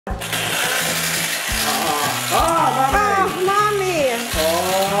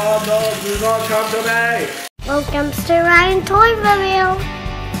welcome today. Welcome to Ryan Toysreview.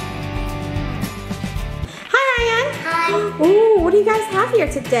 Hi, Ryan. Hi. Ooh, what do you guys have here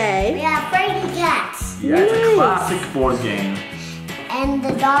today? We have Fraidy cats. Yeah, it's a classic board game. And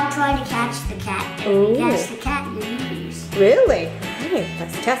the dog tried to catch the cat. And Ooh. if you catch the cat, you lose. Really? Alright,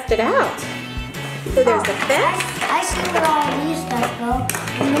 let's test it out. So there's the fence. I see where all these stuff go.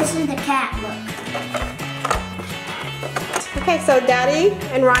 And this is the cat, look. Okay, so Daddy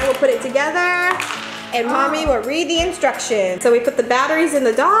and Ryan will put it together. And Mommy will read the instructions. So we put the batteries in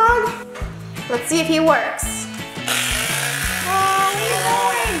the dog. Let's see if he works.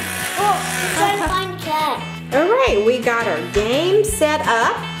 Oh, he's trying to find the cat. Alright, we got our game set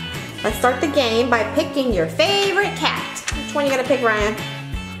up. Let's start the game by picking your favorite cat. Which one you gonna pick, Ryan?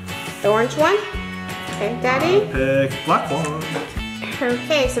 The orange one? Okay, Daddy? Pick black one.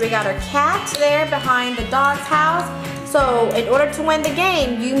 Okay, so we got our cat there behind the dog's house. So in order to win the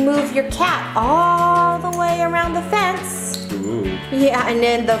game, you move your cat all the way around the fence. Ooh. Yeah, and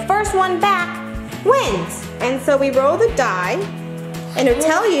then the first one back wins. And so we roll the die, and it'll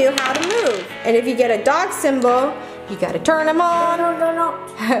tell you how to move. And if you get a dog symbol, you gotta turn him on, No.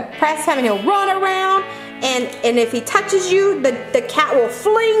 press him, and he'll run around. And if he touches you, the cat will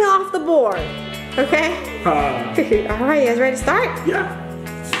fling off the board. Okay? All right, you guys ready to start? Yeah.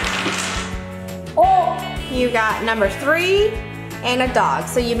 Oh, you got number 3 and a dog.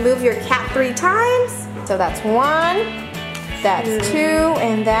 So you move your cat 3 times. So that's 1, that's 2,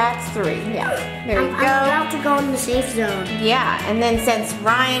 and that's 3. Yeah, there you I'm go. about to go in the safe zone. Yeah, and then since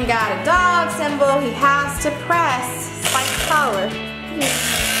Ryan got a dog symbol, he has to press Spike's collar.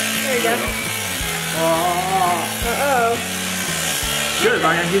 There you go. Uh-oh. Good,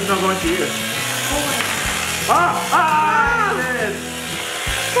 Ryan. He's not going to you.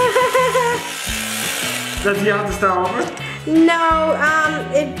 Does he have to start over? No,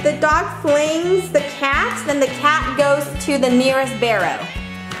 if the dog flings the cat, then the cat goes to the nearest barrow.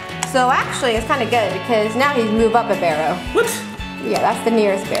 So actually, it's kind of good because now he's moved up a barrow. What? Yeah, that's the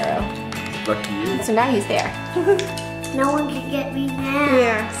nearest barrow. Lucky you. So now he's there. No one can get me now.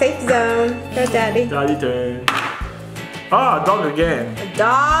 Yeah, safe zone. Go, Daddy. Daddy turn. Ah, dog again. A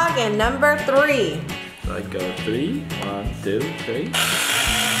dog and number 3. So I go 3. 1, 2, 3.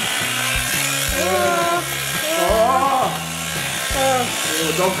 Oh,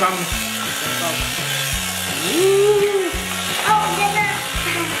 don't come. Oh, dinner.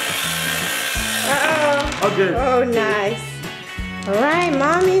 Uh-oh. Oh, good. Oh, nice. All right,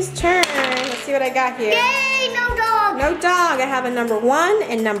 Mommy's turn. Let's see what I got here. Yay, no dog. No dog. I have a number 1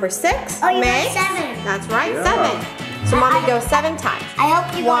 and number 6. Oh, you May? got 7. That's right, Yeah. 7. So Mommy goes 7 times. I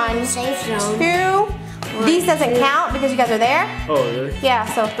hope you go in 1, the safe zone. 2. These doesn't count because you guys are there. Oh, really? Yeah,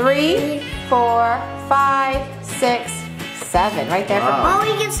 so 3, 4, 5, 6, 7. Right there for Wow. Mom. Oh,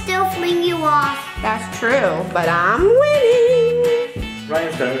 he can still fling you off. That's true, but I'm winning.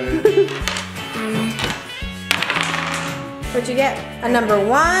 Ryan's turn. What'd you get? A number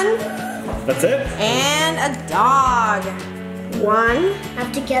 1 That's it? and a dog. 1.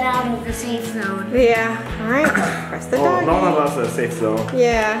 Have to get out of the safe zone. Yeah. All right. Press the Oh, dog. none of us are safe zone.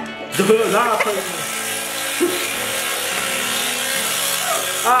 Yeah.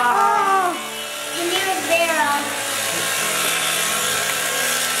 Ah! Oh. The nearest barrel.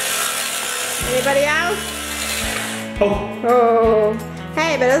 Anybody else? Oh. Oh.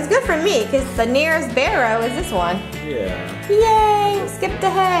 Hey, but it was good for me because the nearest barrow is this one. Yeah. Yay! Skipped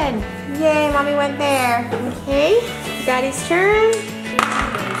ahead. Yay! Mommy went there. Okay. Daddy's turn.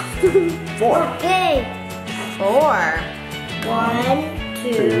 4. Okay. 4. 1,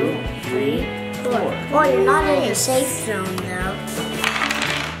 2, 3, 4. Oh, you're not in the safe zone though.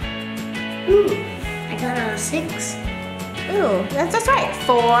 Ooh, I got a 6. Ooh, that's right.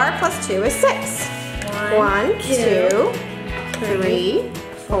 4 plus 2 is 6. 1, 2, 3,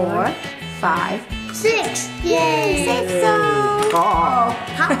 4, 5, 6. Yay! Safe zone. Oh.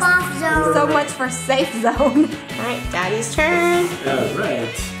 Hop off zone. So much for safe zone. All right, Daddy's turn. Yeah,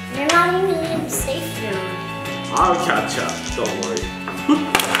 right. You're not even in the safe zone. I'll catch up. Don't worry.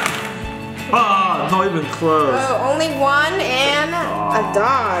 Ah, not even close. Oh, only 1 and a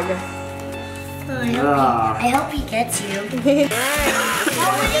dog. Oh, I hope he gets you. All right.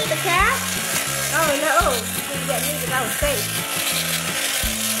 Oh, we get the cat? Oh no, didn't get me, but that was safe.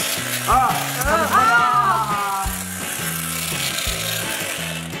 Ah!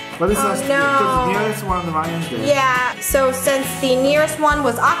 But this is Oh, the no. nearest one of Ryan's there. Yeah, so since the nearest one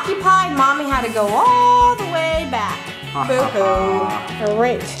was occupied, Mommy had to go all the way back. Boo-hoo. All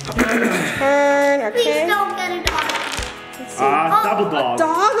right, turn, Please okay. don't get a dog. Double dog.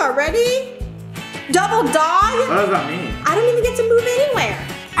 Dog already? Double dog? What does that mean? I don't even get to move anywhere.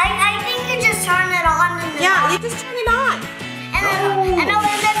 I think you're just Yeah, you just turn it on. And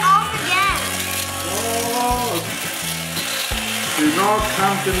then off again. Oh. Do not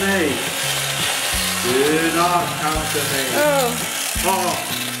come to me. Do not come to me. Oh. Oh.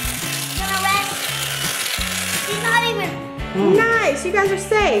 Gonna rest. He's not even. Nice, you guys are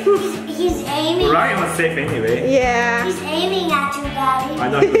safe. He's aiming. Ryan was safe anyway. Yeah. He's aiming at you, Daddy. I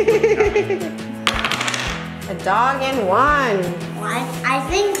know he was looking at me. A dog and one. Well, I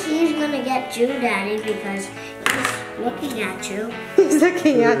think he's gonna get you, Daddy, because he's looking at you. He's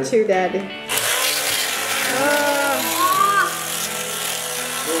looking at you, Daddy. Oh.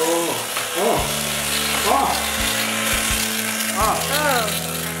 Oh. Oh. Oh. Oh.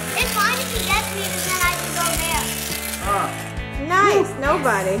 It's fine if he gets me, because then I can go there. Ah. Nice,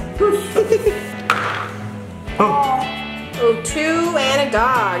 nobody. Oh. Oh, two and a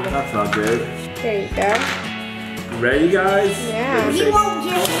dog. That's not good. There you go. Ready, guys? Yeah. He won't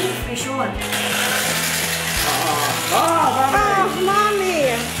get me for sure. Ah, Oh,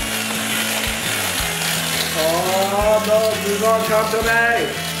 mommy. oh, no, do not come to me.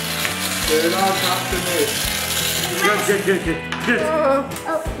 Do not come to me. Good. Oh.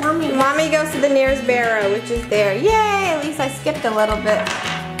 Oh, Mommy. Mommy goes to the nearest barrow, which is there. Yay! At least I skipped a little bit.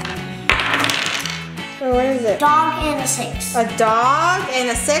 Oh, what is it? Dog and a 6. A dog and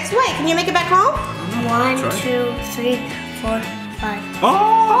a 6. Wait, can you make it back home? 1, 2, 3, 4, 5.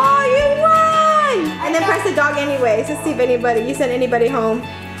 Oh, you won! And then press the dog anyways to see if you sent anybody home.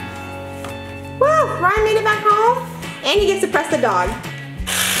 Woo! Ryan made it back home, and he gets to press the dog.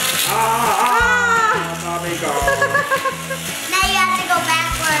 Mommy, go. Now you have to go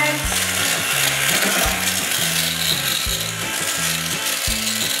backwards.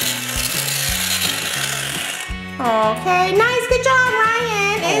 Okay, nice, good job,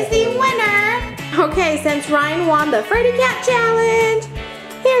 Ryan is the winner. Okay, since Ryan won the Fraidy Cat Challenge,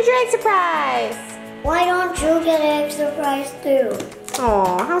 here's your egg surprise. Why don't you get an extra prize too?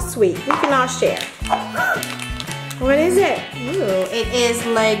 Oh, how sweet. We can all share. What is it? Ooh, it is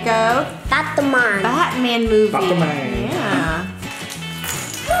Lego Batman movie. Batman. Yeah.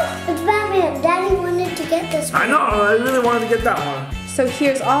 It's Batman. Daddy wanted to get this one. I know, I really wanted to get that one. So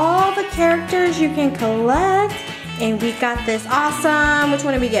here's all the characters you can collect. And we got this awesome, which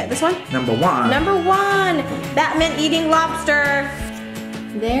one did we get? This one? Number 1. Number 1, Batman eating lobster.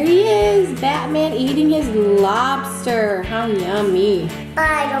 There he is, Batman eating his lobster. How yummy.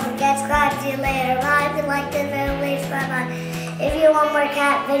 Bye, don't forget to subscribe. See you later. Bye, if you like this video, please subscribe. If you want more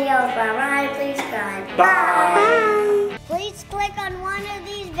cat videos by Ryan, please subscribe. Bye. Please click on one of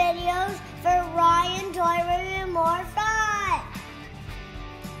these videos for Ryan Toy Review more fun.